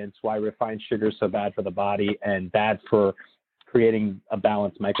audience why refined sugar is so bad for the body and bad for creating a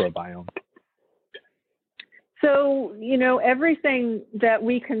balanced microbiome. So, everything that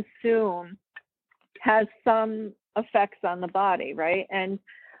we consume has some effects on the body, right? And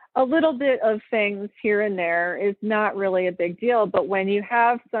a little bit of things here and there is not really a big deal. But when you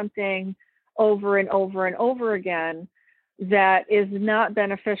have something over and over and over again that is not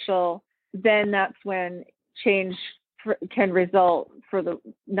beneficial, then that's when change can result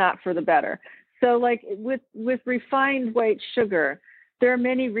not for the better. So like with refined white sugar, there are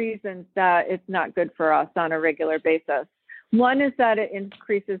many reasons that it's not good for us on a regular basis. One is that it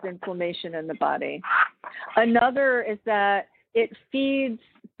increases inflammation in the body. Another is that it feeds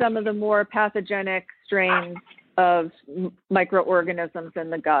some of the more pathogenic strains of microorganisms in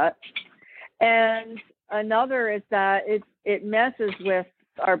the gut. And another is that it messes with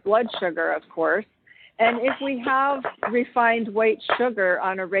our blood sugar, of course. And if we have refined white sugar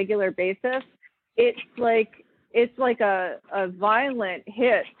on a regular basis, it's like a violent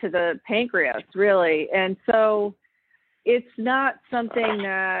hit to the pancreas, really. And so it's not something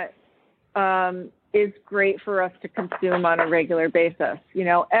that is great for us to consume on a regular basis.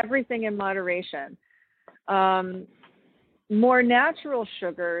 Everything in moderation. More natural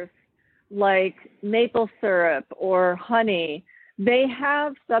sugars like maple syrup or honey, they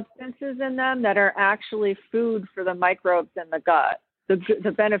have substances in them that are actually food for the microbes in the gut,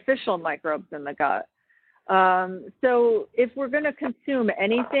 the beneficial microbes in the gut. So if we're going to consume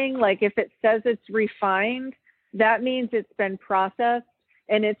anything, like if it says it's refined, that means it's been processed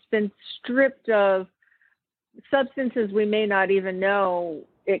and it's been stripped of substances we may not even know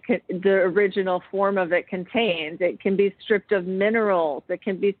the original form of it contains. It can be stripped of minerals. It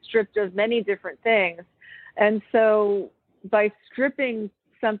can be stripped of many different things. And so by stripping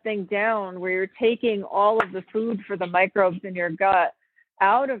something down where you're taking all of the food for the microbes in your gut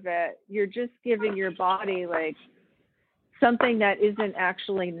out of it, you're just giving your body like something that isn't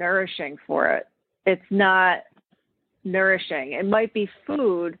actually nourishing for it. It's not nourishing. It might be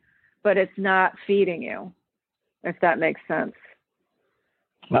food, but it's not feeding you, if that makes sense.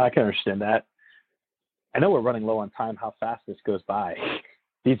 I can understand that. I know we're running low on time. How fast this goes by.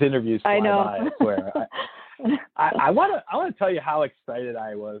 These interviews fly by, I swear. I want to tell you how excited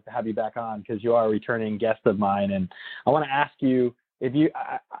I was to have you back on, because you are a returning guest of mine, and I want to ask you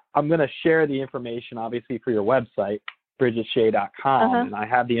I'm going to share the information, obviously, for your website, BridgetteShea.com, and I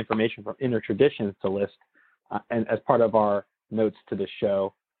have the information from Inner Traditions to list, and as part of our notes to the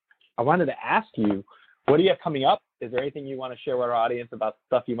show. I wanted to ask you, what do you have coming up? Is there anything you want to share with our audience about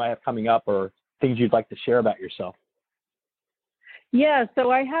stuff you might have coming up or things you'd like to share about yourself? Yeah,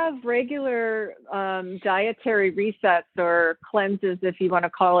 so I have regular dietary resets or cleanses, if you want to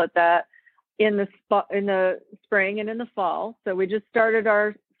call it that, in the spring and in the fall. So we just started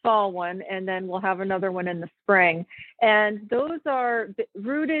our fall one, and then we'll have another one in the spring. And those are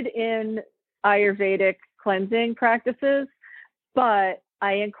rooted in Ayurvedic cleansing practices, but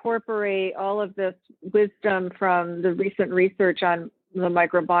I incorporate all of this wisdom from the recent research on the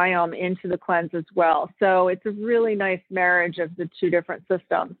microbiome into the cleanse as well. So it's a really nice marriage of the two different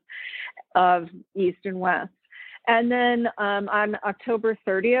systems of East and West. And then on October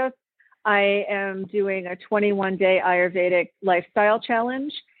 30th, I am doing a 21-day Ayurvedic lifestyle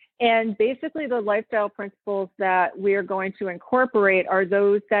challenge. And basically the lifestyle principles that we are going to incorporate are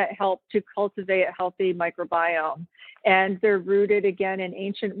those that help to cultivate a healthy microbiome. And they're rooted, again, in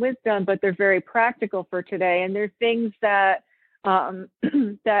ancient wisdom, but they're very practical for today. And they're things that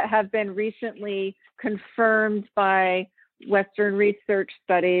that have been recently confirmed by Western research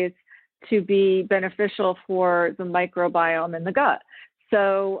studies to be beneficial for the microbiome in the gut.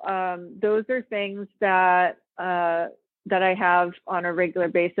 So those are things that that I have on a regular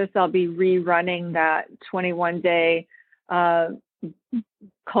basis. I'll be rerunning that 21-day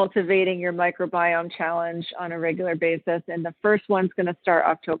Cultivating Your Microbiome challenge on a regular basis. And the first one's going to start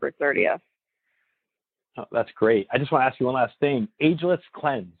October 30th. Oh, that's great. I just want to ask you one last thing. Ageless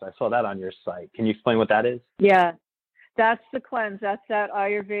Cleanse. I saw that on your site. Can you explain what that is? Yeah, that's the cleanse. That's that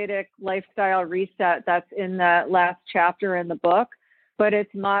Ayurvedic lifestyle reset that's in that last chapter in the book. But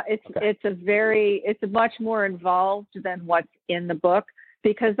it's much more involved than what's in the book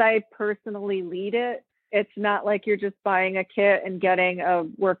because I personally lead it. It's not like you're just buying a kit and getting a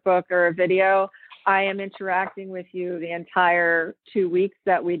workbook or a video. I am interacting with you the entire 2 weeks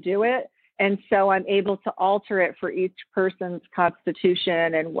that we do it. And so I'm able to alter it for each person's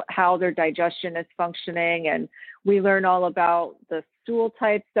constitution and how their digestion is functioning. And we learn all about the stool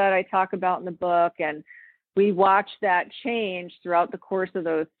types that I talk about in the book. And we watch that change throughout the course of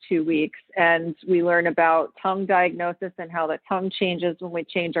those 2 weeks. And we learn about tongue diagnosis and how the tongue changes when we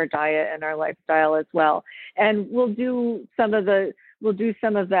change our diet and our lifestyle as well. And we'll do some of that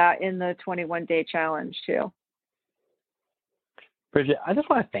in the 21-day challenge too. Bridgette, I just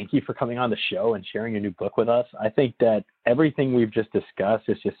want to thank you for coming on the show and sharing your new book with us. I think that everything we've just discussed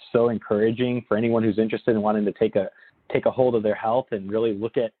is just so encouraging for anyone who's interested in wanting to take a hold of their health and really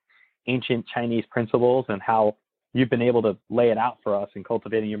look at ancient Chinese principles and how you've been able to lay it out for us in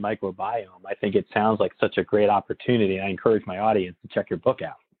Cultivating Your Microbiome. I think it sounds like such a great opportunity. I encourage my audience to check your book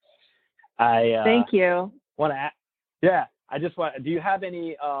out. Thank you. Do you have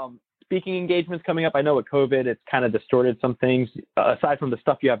any speaking engagements coming up? I know with COVID, it's kind of distorted some things. Aside from the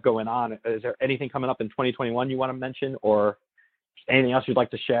stuff you have going on, is there anything coming up in 2021 you want to mention or anything else you'd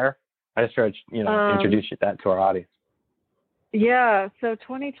like to share? I just tried to, introduce that to our audience. Yeah. So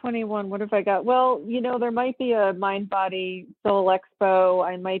 2021, what have I got? Well, there might be a Mind Body Soul Expo.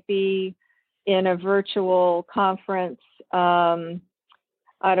 I might be in a virtual conference out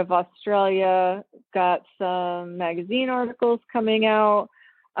of Australia. Got some magazine articles coming out.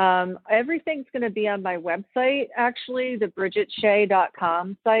 Everything's going to be on my website, actually, the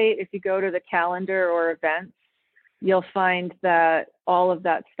BridgetteShea.com site. If you go to the calendar or events, you'll find that all of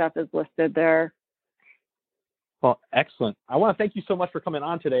that stuff is listed there. Well, excellent. I want to thank you so much for coming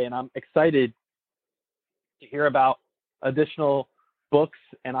on today, and I'm excited to hear about additional books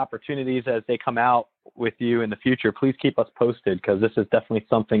and opportunities as they come out with you in the future. Please keep us posted because this is definitely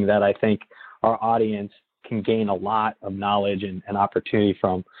something that I think our audience can gain a lot of knowledge and opportunity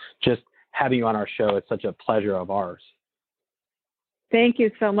from. Just having you on our show is such a pleasure of ours. Thank you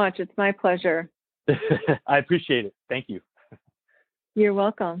so much. It's my pleasure. I appreciate it. Thank you. You're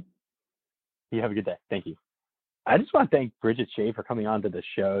welcome. You have a good day. Thank you. I just want to thank Bridgette Shea for coming on to the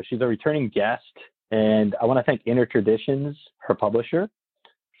show. She's a returning guest, and I want to thank Inner Traditions, her publisher,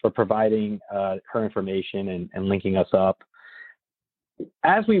 for providing her information and linking us up.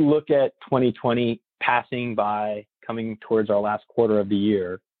 As we look at 2020 passing by, coming towards our last quarter of the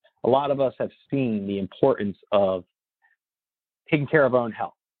year, a lot of us have seen the importance of taking care of our own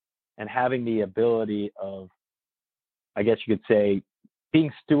health and having the ability of, I guess you could say,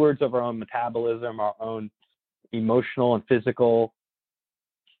 being stewards of our own metabolism, our own emotional and physical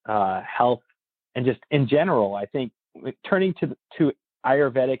health, and just in general, I think turning to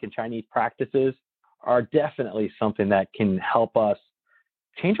Ayurvedic and Chinese practices are definitely something that can help us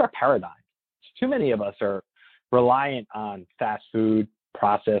change our paradigm. Too many of us are reliant on fast food,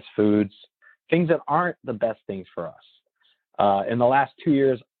 processed foods, things that aren't the best things for us. In the last 2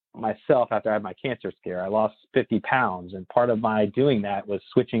 years, myself, after I had my cancer scare, I lost 50 pounds. And part of my doing that was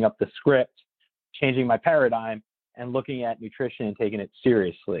switching up the script, changing my paradigm, and looking at nutrition and taking it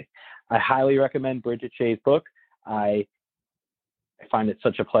seriously. I highly recommend Bridgette Shea's book. I find it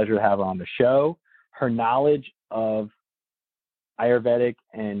such a pleasure to have her on the show. Her knowledge of Ayurvedic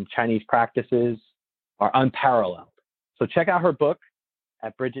and Chinese practices are unparalleled. So check out her book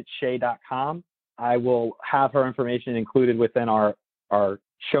at BridgetteShea.com. I will have her information included within our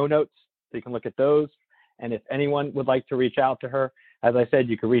show notes, so you can look at those. And if anyone would like to reach out to her, as I said,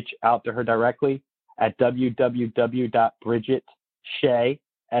 you can reach out to her directly at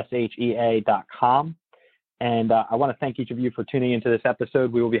www.BridgetteShea.com. And I want to thank each of you for tuning into this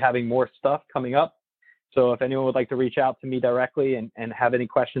episode. We will be having more stuff coming up. So if anyone would like to reach out to me directly and have any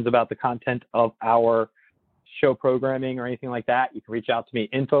questions about the content of our show programming or anything like that, you can reach out to me,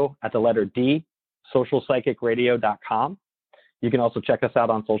 info@D, socialpsychicradio.com. You can also check us out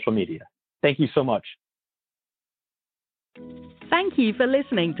on social media. Thank you so much. Thank you for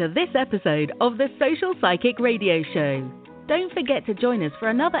listening to this episode of the Social Psychic Radio Show. Don't forget to join us for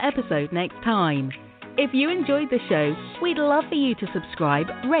another episode next time. If you enjoyed the show, we'd love for you to subscribe,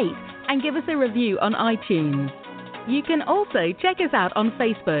 rate, and give us a review on iTunes. You can also check us out on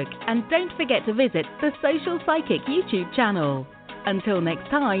Facebook, and don't forget to visit the Social Psychic YouTube channel. Until next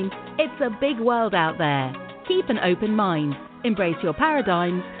time, it's a big world out there. Keep an open mind, embrace your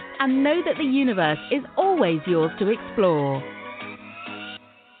paradigms, and know that the universe is always yours to explore.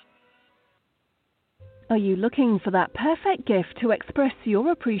 Are you looking for that perfect gift to express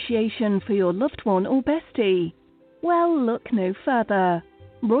your appreciation for your loved one or bestie? Well, look no further.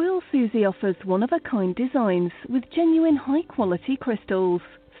 Royal Susie offers one-of-a-kind designs with genuine high-quality crystals,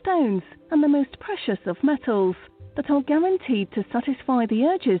 stones, and the most precious of metals that are guaranteed to satisfy the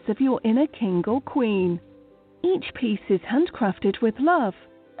urges of your inner king or queen. Each piece is handcrafted with love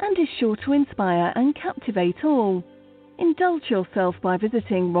and is sure to inspire and captivate all. Indulge yourself by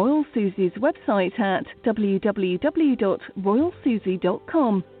visiting Royal Susie's website at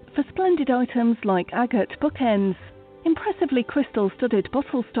www.royalsusie.com for splendid items like agate bookends, impressively crystal-studded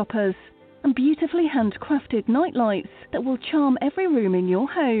bottle stoppers, and beautifully handcrafted nightlights that will charm every room in your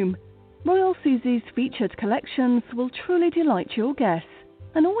home. Royal Susie's featured collections will truly delight your guests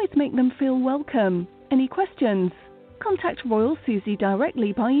and always make them feel welcome. Any questions? Contact Royal Susie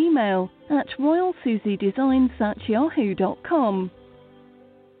directly by email at royalsusiedesigns@yahoo.com.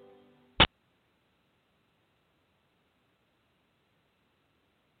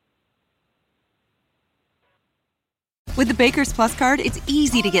 With the Baker's Plus card, it's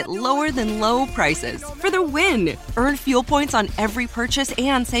easy to get lower than low prices for the win. Earn fuel points on every purchase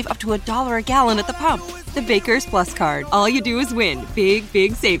and save up to $1 a gallon at the pump. The Baker's Plus card. All you do is win. Big,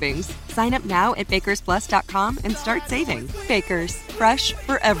 big savings. Sign up now at bakersplus.com and start saving. Baker's, fresh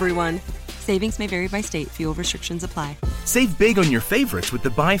for everyone. Savings may vary by state. Fuel restrictions apply. Save big on your favorites with the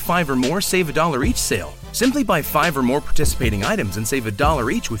Buy 5 or More, Save $1 each sale. Simply buy 5 or more participating items and save $1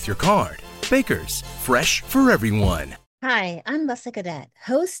 each with your card. Baker's, fresh for everyone. Hi, I'm Leslie Gaudette,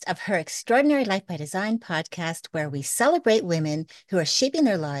 host of her Extraordinary Life by Design podcast, where we celebrate women who are shaping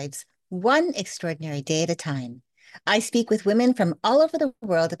their lives one extraordinary day at a time. I speak with women from all over the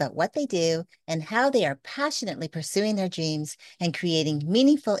world about what they do and how they are passionately pursuing their dreams and creating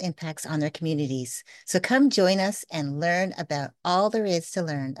meaningful impacts on their communities. So come join us and learn about all there is to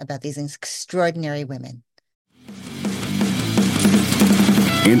learn about these extraordinary women.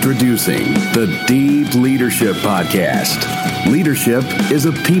 Introducing the Deep Leadership Podcast. Leadership is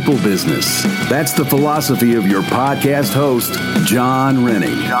a people business. That's the philosophy of your podcast host, John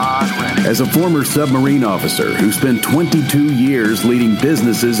Rennie. As a former submarine officer who spent 22 years leading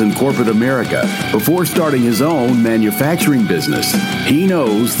businesses in corporate America before starting his own manufacturing business, he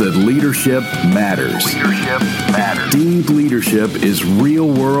knows that leadership matters. Deep Leadership is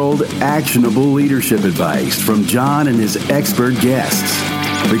real-world, actionable leadership advice from John and his expert guests.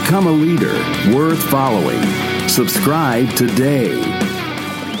 Become a leader worth following. Subscribe today.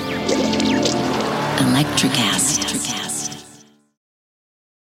 Electricast.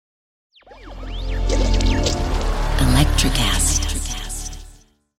 Electricast.